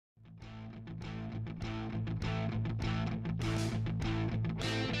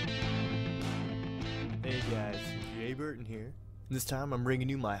JBurton here. This time I'm bringing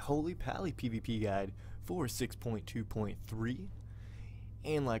you my Holy Pally PvP guide for 6.2.3.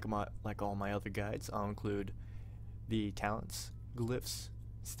 And like all my other guides, I'll include the talents, glyphs,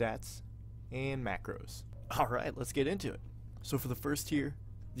 stats, and macros. Alright, let's get into it. So for the first tier,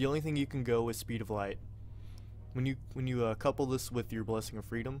 the only thing you can go is Speed of Light. When you couple this with your Blessing of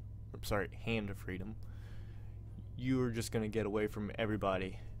Freedom, Hand of Freedom, you are just going to get away from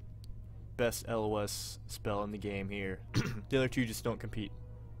everybody. Best LOS spell in the game here. The other two just don't compete.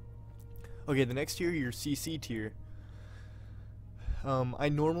 Okay, the next tier, your CC tier. I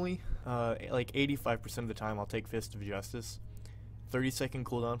normally, like 85% of the time, I'll take Fist of Justice. 30-second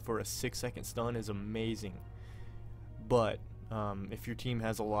cooldown for a 6-second stun is amazing. But if your team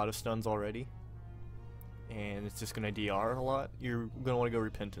has a lot of stuns already, and it's just going to DR a lot, you're going to want to go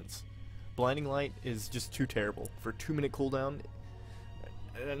Repentance. Blinding Light is just too terrible. For 2-minute cooldown,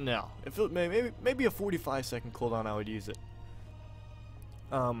 no. If it, maybe a 45-second cooldown, I would use it.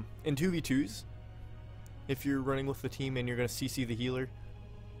 In 2v2s, if you're running with the team and you're going to CC the healer,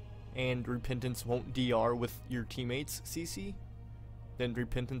 and Repentance won't DR with your teammates' CC, then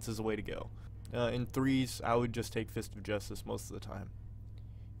Repentance is the way to go. In 3s, I would just take Fist of Justice most of the time.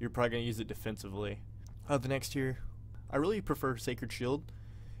 You're probably going to use it defensively. The next tier, I really prefer Sacred Shield,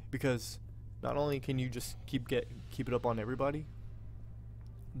 because not only can you just keep it up on everybody,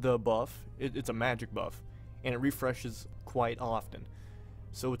 the buff, it's a magic buff, and it refreshes quite often.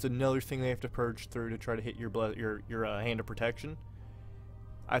 So it's another thing they have to purge through to try to hit your Hand of Protection.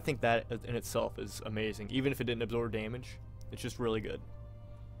 I think that in itself is amazing. Even if it didn't absorb damage, it's just really good.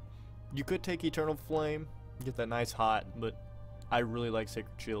 You could take Eternal Flame, get that nice hot, but I really like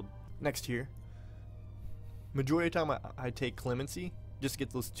Sacred Shield. Next tier, majority of the time I take Clemency. Just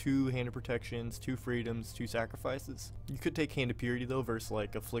get those 2 Hand of Protections, 2 Freedoms, 2 Sacrifices. You could take Hand of Purity though versus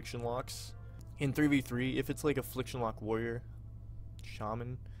like Affliction Locks. In 3v3, if it's like Affliction Lock Warrior,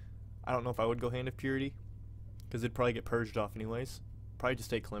 Shaman, I don't know if I would go Hand of Purity, because it'd probably get purged off anyways. Probably just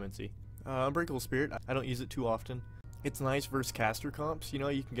take Clemency. Unbreakable Spirit, I don't use it too often. It's nice versus caster comps. You know,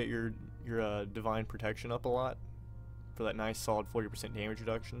 you can get your Divine Protection up a lot for that nice solid 40% damage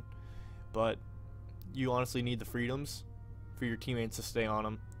reduction. But you honestly need the Freedoms for your teammates to stay on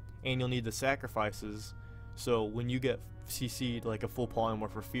them, and you'll need the Sacrifices, so when you get CC'd like a full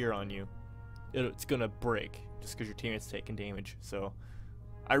polymorph or fear on you, it's gonna break just because your teammate's taking damage. So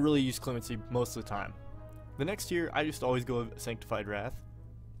I really use Clemency most of the time. The next tier, I just always go with Sanctified Wrath.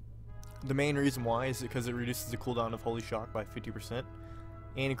 The main reason why is because it reduces the cooldown of Holy Shock by 50% and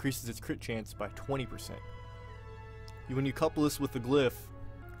increases its crit chance by 20%. When you couple this with the glyph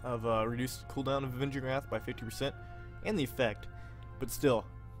of reduced cooldown of Avenging Wrath by 50%, and the effect, but still,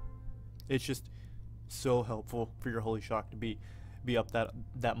 it's just so helpful for your Holy Shock to be up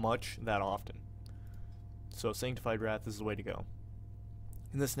that much, that often. So Sanctified Wrath is the way to go.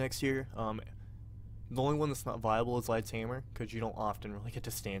 In this next tier, the only one that's not viable is Light's Hammer, because you don't often really get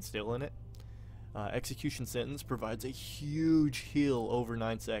to stand still in it. Execution Sentence provides a huge heal over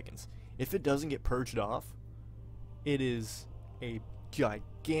 9 seconds. If it doesn't get purged off, it is a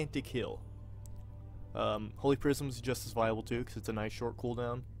gigantic heal. Holy Prism is just as viable too, because it's a nice short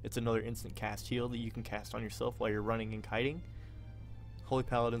cooldown. It's another instant cast heal that you can cast on yourself while you're running and kiting. Holy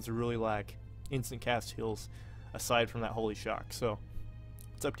Paladins really lack instant cast heals aside from that Holy Shock, so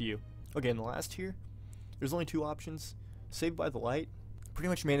it's up to you. Okay, in the last tier, there's only 2 options. Saved by the Light, pretty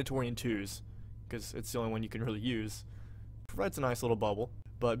much mandatory in 2s, because it's the only one you can really use. Provides a nice little bubble.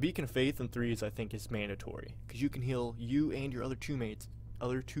 But Beacon of Faith in 3s I think is mandatory, because you can heal you and your other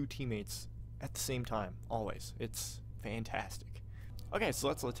two teammates at the same time, always. It's fantastic. Okay, so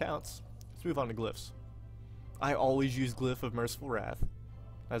that's all the talents. Let's move on to glyphs. I always use Glyph of Merciful Wrath.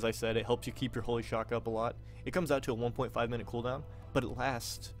 As I said, it helps you keep your Holy Shock up a lot. It comes out to a 1.5 minute cooldown, but it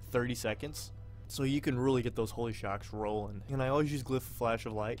lasts 30 seconds. So you can really get those Holy Shocks rolling. And I always use Glyph of Flash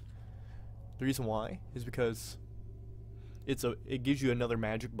of Light. The reason why is because it gives you another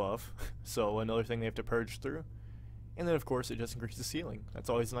magic buff, so another thing they have to purge through. And then of course it just increases ceiling. That's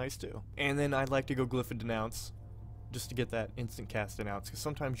always nice too. And then I'd like to go Glyph of Denounce, just to get that instant cast Denounce, because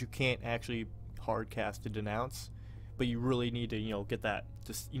sometimes you can't actually hard cast to Denounce, but you really need to, you know, get that,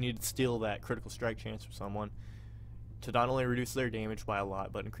 you need to steal that critical strike chance from someone to not only reduce their damage by a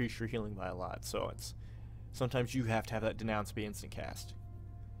lot, but increase your healing by a lot. So it's sometimes you have to have that Denounce be instant cast.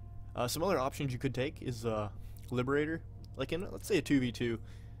 Some other options you could take is Liberator. Like in, let's say, a 2v2,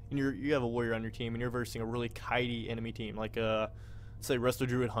 and you have a warrior on your team, and you're versing a really kitey enemy team, like say Resto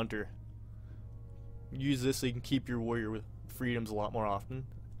Druid Hunter. Use this so you can keep your warrior with freedoms a lot more often.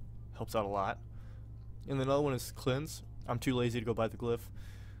 Helps out a lot. And then another one is Cleanse. I'm too lazy to go buy the glyph,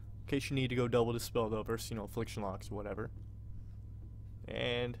 in case you need to go double dispel though versus, you know, affliction locks or whatever.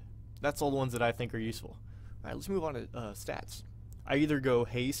 And that's all the ones that I think are useful. Alright, let's move on to stats. I either go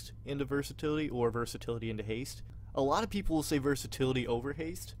haste into versatility or versatility into haste. A lot of people will say versatility over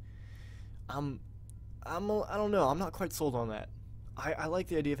haste. I don't know, I'm not quite sold on that. I like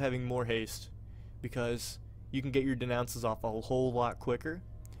the idea of having more haste because you can get your denounces off a whole lot quicker,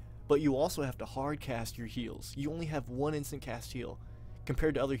 but you also have to hard cast your heals. You only have one instant cast heal.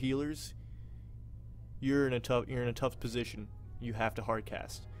 Compared to other healers, you're in a tough position. You have to hard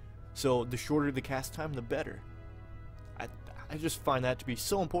cast. So the shorter the cast time, the better. I just find that to be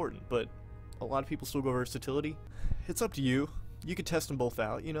so important, but a lot of people still go versatility. It's up to you. You could test them both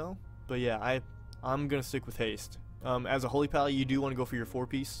out, you know? But yeah, I'm gonna stick with haste. As a Holy Pally, you do want to go for your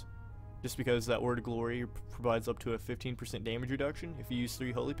 4-piece, just because that Word of Glory provides up to a 15% damage reduction if you use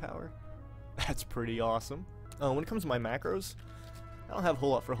 3 Holy Power. That's pretty awesome. When it comes to my macros, I don't have a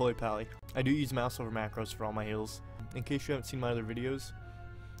whole lot for Holy Pally. I do use Mouseover macros for all my heals. In case you haven't seen my other videos,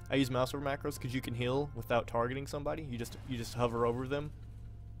 I use Mouseover macros because you can heal without targeting somebody. You just hover over them.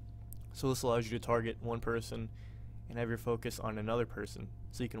 So this allows you to target one person and have your focus on another person.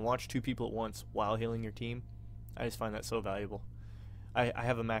 So you can watch 2 people at once while healing your team. I just find that so valuable. I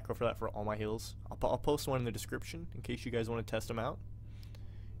have a macro for that for all my heals. I'll post one in the description in case you guys want to test them out.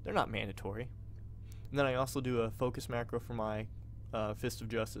 They're not mandatory. And then I also do a focus macro for my Fist of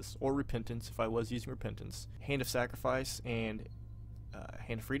Justice, or Repentance if I was using Repentance. Hand of Sacrifice and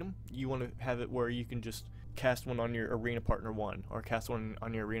Hand of Freedom. You want to have it where you can just cast one on your Arena Partner 1 or cast one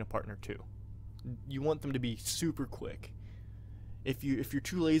on your Arena Partner 2. You want them to be super quick. If you're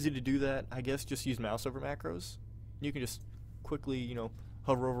too lazy to do that, I guess just use Mouseover macros. You can just quickly, you know,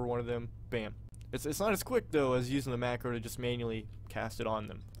 hover over one of them, bam. It's not as quick though as using the macro to just manually cast it on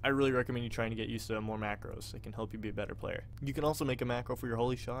them. I really recommend you trying to get used to more macros. It can help you be a better player. You can also make a macro for your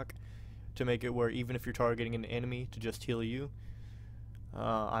Holy Shock to make it where even if you're targeting an enemy to just heal you.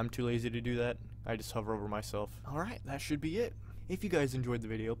 I'm too lazy to do that. I just hover over myself. Alright, that should be it. If you guys enjoyed the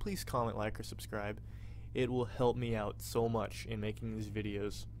video, please comment, like, or subscribe. It will help me out so much in making these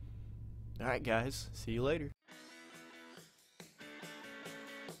videos. Alright guys, see you later.